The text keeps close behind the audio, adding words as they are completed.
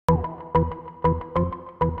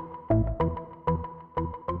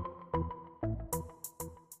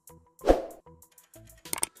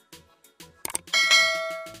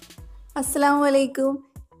അസ്സലാമു അലൈക്കും.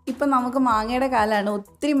 ഇപ്പം നമുക്ക് മാങ്ങയുടെ കാലമാണ്.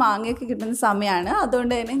 ഒത്തിരി മാങ്ങയൊക്കെ കിട്ടുന്ന സമയമാണ്.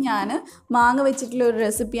 അതുകൊണ്ട് തന്നെ ഞാൻ മാങ്ങ വെച്ചിട്ടുള്ള ഒരു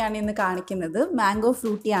റെസിപ്പിയാണ് ഇന്ന് കാണിക്കുന്നത്. മാംഗോ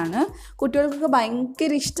ഫ്രൂട്ടിയാണ്. കുട്ടികൾക്കൊക്കെ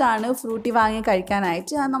ഭയങ്കര ഇഷ്ടമാണ് ഫ്രൂട്ടി വാങ്ങി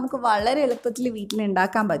കഴിക്കാനായിട്ട്. അത് നമുക്ക് വളരെ എളുപ്പത്തിൽ വീട്ടിൽ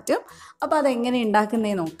ഉണ്ടാക്കാൻ പറ്റും. അപ്പോൾ അതെങ്ങനെ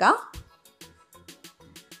ഉണ്ടാക്കുന്നതെന്ന് നോക്കാം.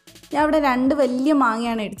 ഞാൻ ഇവിടെ 2 വലിയ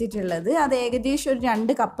മാങ്ങയാണ് എടുത്തിട്ടുള്ളത്. അത് ഏകദേശം ഒരു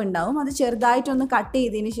 2 കപ്പ് ഉണ്ടാവും. അത് ചെറുതായിട്ടൊന്ന് കട്ട്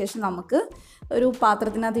ചെയ്തതിന് ശേഷം നമുക്ക് ഒരു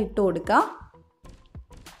പാത്രത്തിനകത്ത് ഇട്ട് കൊടുക്കാം.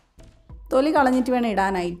 തൊലി കളഞ്ഞിട്ട് വേണം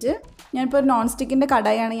ഇടാനായിട്ട്. ഞാനിപ്പോൾ ഒരു നോൺ സ്റ്റിക്കിൻ്റെ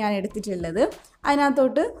കടായാണ് ഞാൻ എടുത്തിട്ടുള്ളത്.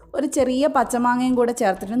 അതിനകത്തോട്ട് ഒരു ചെറിയ പച്ചമാങ്ങയും കൂടെ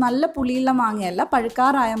ചേർത്തിട്ട്, നല്ല പുളിയുള്ള മാങ്ങയല്ല,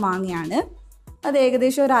 പഴുക്കാറായ മാങ്ങയാണ്. അത്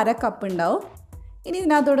ഏകദേശം ഒരു 1/2 കപ്പ് ഉണ്ടാവും. ഇനി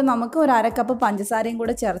ഇതിനകത്തോട്ട് നമുക്ക് ഒരു 1/2 കപ്പ് പഞ്ചസാരയും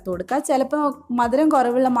കൂടെ ചേർത്ത് കൊടുക്കുക. ചിലപ്പോൾ മധുരം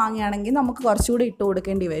കുറവുള്ള മാങ്ങയാണെങ്കിൽ നമുക്ക് കുറച്ചുകൂടി ഇട്ട്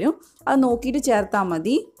കൊടുക്കേണ്ടി വരും. അത് നോക്കിയിട്ട് ചേർത്താൽ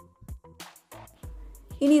മതി.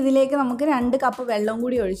 ഇനി ഇതിലേക്ക് നമുക്ക് 2 കപ്പ് വെള്ളവും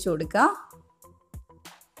കൂടി ഒഴിച്ചു കൊടുക്കുക.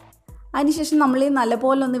 അതിനുശേഷം നമ്മൾ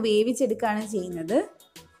നല്ലപോലെ ഒന്ന് വേവിച്ചെടുക്കുകയാണ് ചെയ്യുന്നത്.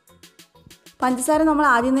 പഞ്ചസാര നമ്മൾ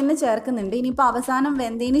ആദ്യം തന്നെ ചേർക്കുന്നുണ്ട്. ഇനിയിപ്പോൾ അവസാനം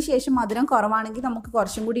വെന്തതിന് ശേഷം മധുരം കുറവാണെങ്കിൽ നമുക്ക്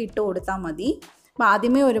കുറച്ചും കൂടി ഇട്ട് കൊടുത്താൽ മതി. അപ്പോൾ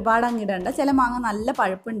ആദ്യമേ ഒരുപാട് അങ്ങിടണ്ട. ചില മാങ്ങ നല്ല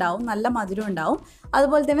പഴുപ്പുണ്ടാവും, നല്ല മധുരം ഉണ്ടാവും.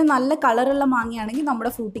 അതുപോലെ തന്നെ നല്ല കളറുള്ള മാങ്ങയാണെങ്കിൽ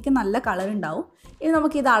നമ്മുടെ ഫ്രൂട്ടിക്ക് നല്ല കളർ ഉണ്ടാവും. ഇനി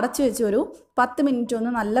നമുക്കിത് അടച്ചു വെച്ച് ഒരു 10 മിനിറ്റ്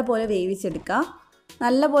ഒന്ന് നല്ലപോലെ വേവിച്ചെടുക്കുക.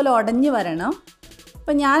 നല്ലപോലെ ഉടഞ്ഞു വരണം.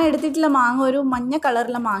 അപ്പോൾ ഞാൻ എടുത്തിട്ടുള്ള മാങ്ങ ഒരു മഞ്ഞ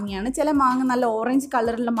കളറുള്ള മാങ്ങയാണ്. ചില മാങ്ങ നല്ല ഓറഞ്ച്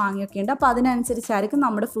കളറുള്ള മാങ്ങയൊക്കെ ഉണ്ട്. അപ്പോൾ അതിനനുസരിച്ചായിരിക്കും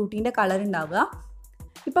നമ്മുടെ ഫ്രൂട്ടീൻ്റെ കളർ ഉണ്ടാവുക.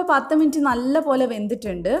 ഇപ്പോൾ 10 മിനിറ്റ് നല്ലപോലെ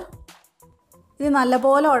വെന്തിട്ടുണ്ട്. ഇത്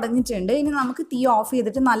നല്ലപോലെ ഉടഞ്ഞിട്ടുണ്ട്. ഇനി നമുക്ക് തീ ഓഫ്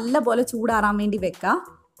ചെയ്തിട്ട് നല്ലപോലെ ചൂടാറാൻ വേണ്ടി വെക്കാം.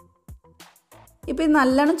 ഇപ്പോൾ ഇത്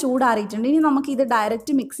നല്ലോണം ചൂടാറിയിട്ടുണ്ട്. ഇനി നമുക്കിത്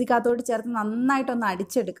ഡയറക്റ്റ് മിക്സിക്കകത്തോട്ട് ചേർത്ത് നന്നായിട്ടൊന്ന്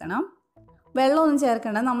അടിച്ചെടുക്കണം. വെള്ളമൊന്നും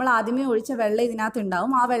ചേർക്കണ്ട. നമ്മൾ ആദ്യമേ ഒഴിച്ച വെള്ളം ഇതിനകത്ത്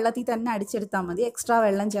ഉണ്ടാവും. ആ വെള്ളത്തിൽ തന്നെ അടിച്ചെടുത്താൽ മതി. എക്സ്ട്രാ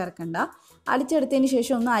വെള്ളം ചേർക്കണ്ട. അടിച്ചെടുത്തതിന്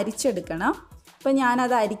ശേഷം ഒന്ന് അരിച്ചെടുക്കണം. ഇപ്പോൾ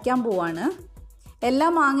ഞാനത് അരിക്കാൻ പോവാണ്. എല്ലാ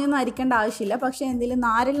മാങ്ങയൊന്നും അരിക്കേണ്ട ആവശ്യമില്ല. പക്ഷേ എന്തെങ്കിലും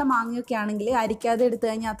നാരുള്ള മാങ്ങയൊക്കെ ആണെങ്കിൽ അരിക്കാതെ എടുത്തു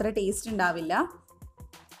കഴിഞ്ഞാൽ അത്ര ടേസ്റ്റ് ഉണ്ടാവില്ല.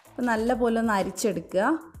 അപ്പോൾ നല്ലപോലെ ഒന്ന് അരിച്ചെടുക്കുക.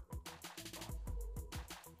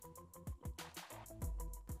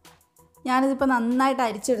 ഞാനിതിപ്പോൾ നന്നായിട്ട്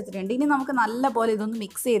അരിച്ചെടുത്തിട്ടുണ്ട്. ഇനി നമുക്ക് നല്ലപോലെ ഇതൊന്ന്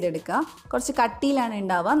മിക്സ് ചെയ്തെടുക്കുക. കുറച്ച് കട്ടിയിലാണ്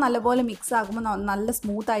ഉണ്ടാവുക. നല്ലപോലെ മിക്സ് ആക്കുമ്പോൾ നല്ല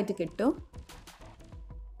സ്മൂത്തായിട്ട് കിട്ടും.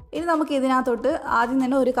 ഇനി നമുക്ക് ഇതിനകത്തോട്ട് ആദ്യം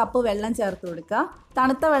തന്നെ 1 കപ്പ് വെള്ളം ചേർത്ത് കൊടുക്കുക.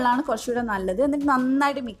 തണുത്ത വെള്ളമാണ് കുറച്ചുകൂടെ നല്ലത്. എന്നിട്ട്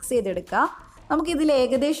നന്നായിട്ട് മിക്സ് ചെയ്തെടുക്കുക. നമുക്കിതിൽ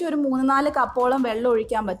ഏകദേശം ഒരു 3-4 കപ്പോളം വെള്ളം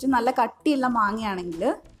ഒഴിക്കാൻ പറ്റും, നല്ല കട്ടിയുള്ള മാങ്ങയാണെങ്കിൽ.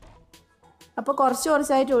 അപ്പോൾ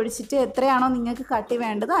കുറച്ചായിട്ട് ഒഴിച്ചിട്ട് എത്രയാണോ നിങ്ങൾക്ക് കട്ടി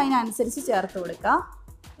വേണ്ടത് അതിനനുസരിച്ച് ചേർത്ത് കൊടുക്കുക.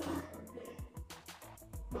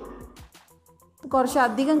 കുറച്ച്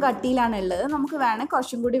അധികം കട്ടിയിലാണ് ഉള്ളത്. നമുക്ക് വേണമെങ്കിൽ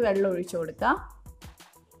കുറച്ചും കൂടി വെള്ളം ഒഴിച്ചു കൊടുക്കാം.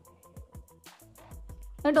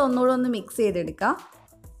 എന്നിട്ട് ഒന്നുകൂടെ ഒന്ന് മിക്സ് ചെയ്തെടുക്കുക.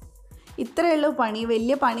 ഇത്രയേ ഉള്ളൂ പണി,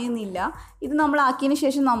 വലിയ പണിയൊന്നുമില്ല. ഇത് നമ്മൾ ആക്കിയതിന്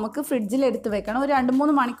ശേഷം നമുക്ക് ഫ്രിഡ്ജിൽ എടുത്ത് വെക്കണം. ഒരു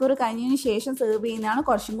 2-3 മണിക്കൂർ കഴിഞ്ഞതിന് ശേഷം സെർവ് ചെയ്യുന്നതാണ്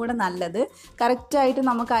കുറച്ചും കൂടെ നല്ലത്. കറക്റ്റായിട്ട്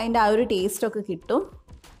നമുക്ക് അതിൻ്റെ ആ ഒരു ടേസ്റ്റൊക്കെ കിട്ടും.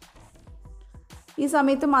 ഈ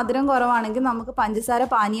സമയത്ത് മധുരം കുറവാണെങ്കിൽ നമുക്ക് പഞ്ചസാര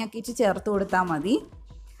പാനിയാക്കിയിട്ട് ചേർത്ത് കൊടുത്താൽ മതി.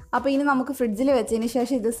 അപ്പോൾ ഇനി നമുക്ക് ഫ്രിഡ്ജിൽ വെച്ചതിന്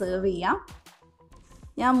ശേഷം ഇത് സെർവ് ചെയ്യാം.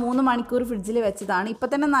 ഞാൻ 3 മണിക്കൂർ ഫ്രിഡ്ജിൽ വെച്ചതാണ്. ഇപ്പോൾ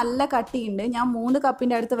തന്നെ നല്ല കട്ടിയുണ്ട്. ഞാൻ 3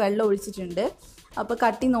 കപ്പിൻ്റെ അടുത്ത് വെള്ളം ഒഴിച്ചിട്ടുണ്ട്. അപ്പോൾ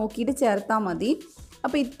കട്ടി നോക്കിയിട്ട് ചേർത്താൽ മതി.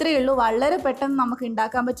 അപ്പോൾ ഇത്രയേ ഉള്ളൂ. വളരെ പെട്ടെന്ന് നമുക്ക്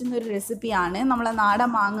ഉണ്ടാക്കാൻ പറ്റുന്ന ഒരു റെസിപ്പിയാണ്. നമ്മളെ നാടൻ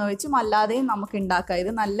മാങ്ങ വെച്ചും അല്ലാതെയും നമുക്ക് ഉണ്ടാക്കാം.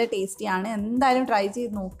 ഇത് നല്ല ടേസ്റ്റിയാണ്. എന്തായാലും ട്രൈ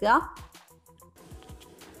ചെയ്ത് നോക്കുക.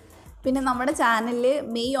 പിന്നെ നമ്മുടെ ചാനലിൽ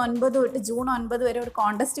മെയ് 9 തൊട്ട് ജൂൺ 9 വരെ ഒരു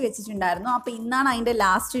കോൺടെസ്റ്റ് വെച്ചിട്ടുണ്ടായിരുന്നു. അപ്പോൾ ഇന്നാണ് അതിൻ്റെ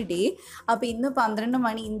ലാസ്റ്റ് ഡേ. അപ്പോൾ ഇന്ന് 12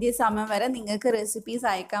 മണി ഇന്ത്യ സമയം വരെ നിങ്ങൾക്ക് റെസിപ്പീസ്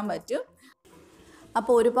അയക്കാൻ പറ്റും.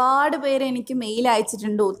 അപ്പോൾ ഒരുപാട് പേര് എനിക്ക് മെയിൽ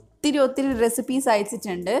അയച്ചിട്ടുണ്ട്. ഒത്തിരി റെസിപ്പീസ്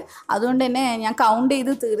അയച്ചിട്ടുണ്ട്. അതുകൊണ്ട് തന്നെ ഞാൻ കൗണ്ട്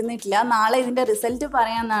ചെയ്ത് തീർന്നിട്ടില്ല. നാളെ ഇതിൻ്റെ റിസൾട്ട്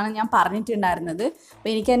പറയാമെന്നാണ് ഞാൻ പറഞ്ഞിട്ടുണ്ടായിരുന്നത്.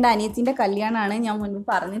 അപ്പോൾ എനിക്ക് എൻ്റെ അനിയത്തിൻ്റെ കല്യാണമാണ്, ഞാൻ മുൻപ്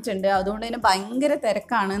പറഞ്ഞിട്ടുണ്ട്. അതുകൊണ്ട് തന്നെ ഭയങ്കര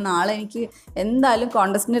തിരക്കാണ്. നാളെ എനിക്ക് എന്തായാലും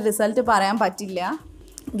കോൺടെസ്റ്റിൻ്റെ റിസൾട്ട് പറയാൻ പറ്റില്ല.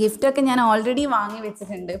 ഗിഫ്റ്റൊക്കെ ഞാൻ ഓൾറെഡി വാങ്ങി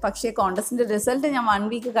വെച്ചിട്ടുണ്ട്. പക്ഷേ കോൺടെസ്റ്റിൻ്റെ റിസൾട്ട് ഞാൻ 1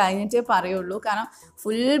 വീക്ക് കഴിഞ്ഞിട്ടേ പറയുള്ളൂ. കാരണം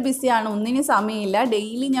ഫുൾ ബിസിയാണ്, ഒന്നിനും സമയമില്ല.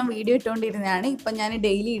 ഡെയിലി ഞാൻ വീഡിയോ ഇട്ടുകൊണ്ടിരുന്നതാണ്. ഇപ്പം ഞാൻ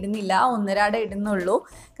ഡെയിലി ഇടുന്നില്ല, 1-2 ഇടുന്നുള്ളൂ.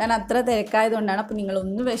 കാരണം അത്ര തിരക്കായതുകൊണ്ടാണ്. അപ്പോൾ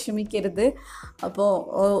നിങ്ങളൊന്നും വിഷമിക്കരുത്. അപ്പോൾ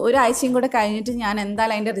ഒരാഴ്ചയും കൂടെ കഴിഞ്ഞിട്ട് ഞാൻ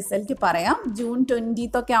എന്തായാലും അതിൻ്റെ റിസൾട്ട് പറയാം. ജൂൺ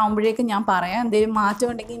 20 ആകുമ്പോഴേക്കും ഞാൻ പറയാം. എന്തെങ്കിലും മാറ്റം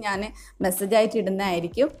ഉണ്ടെങ്കിൽ ഞാൻ മെസ്സേജായിട്ട്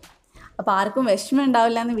ഇടുന്നതായിരിക്കും. അപ്പോൾ ആർക്കും വിഷമം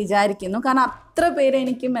ഉണ്ടാവില്ല എന്ന് വിചാരിക്കുന്നു. കാരണം അത്ര പേര്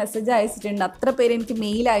എനിക്ക് മെസ്സേജ് അയച്ചിട്ടുണ്ട്, അത്ര പേര് എനിക്ക്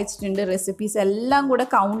മെയിൽ അയച്ചിട്ടുണ്ട്. റെസിപ്പീസ് എല്ലാം കൂടെ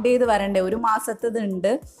കൗണ്ട് ചെയ്ത് വരണ്ടേ, 1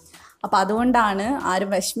 മാസത്തേതുണ്ട്. അപ്പോൾ അതുകൊണ്ടാണ്,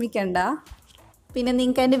 ആരും വിഷമിക്കണ്ട. പിന്നെ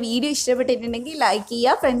നിങ്ങൾക്ക് എൻ്റെ വീഡിയോ ഇഷ്ടപ്പെട്ടിട്ടുണ്ടെങ്കിൽ ലൈക്ക്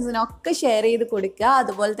ചെയ്യുക, ഫ്രണ്ട്സിനൊക്കെ ഷെയർ ചെയ്ത് കൊടുക്കുക.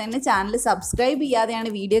 അതുപോലെ തന്നെ ചാനൽ സബ്സ്ക്രൈബ് ചെയ്യാതെയാണ്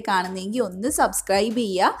വീഡിയോ കാണുന്നതെങ്കിൽ ഒന്ന് സബ്സ്ക്രൈബ്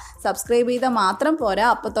ചെയ്യുക. സബ്സ്ക്രൈബ് ചെയ്താൽ മാത്രം പോരാ,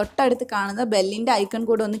 അപ്പോൾ തൊട്ടടുത്ത് കാണുന്ന ബെല്ലിൻ്റെ ഐക്കൺ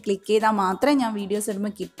കൂടെ ഒന്ന് ക്ലിക്ക് ചെയ്താൽ മാത്രമേ ഞാൻ വീഡിയോസ്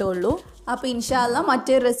ഇടുമ്പോൾ കിട്ടുള്ളൂ. അപ്പോൾ ഇൻഷാ അല്ലാഹ്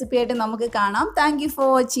മറ്റൊരു റെസിപ്പി ആയിട്ട് നമുക്ക് കാണാം. Thank you for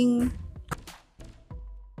watching.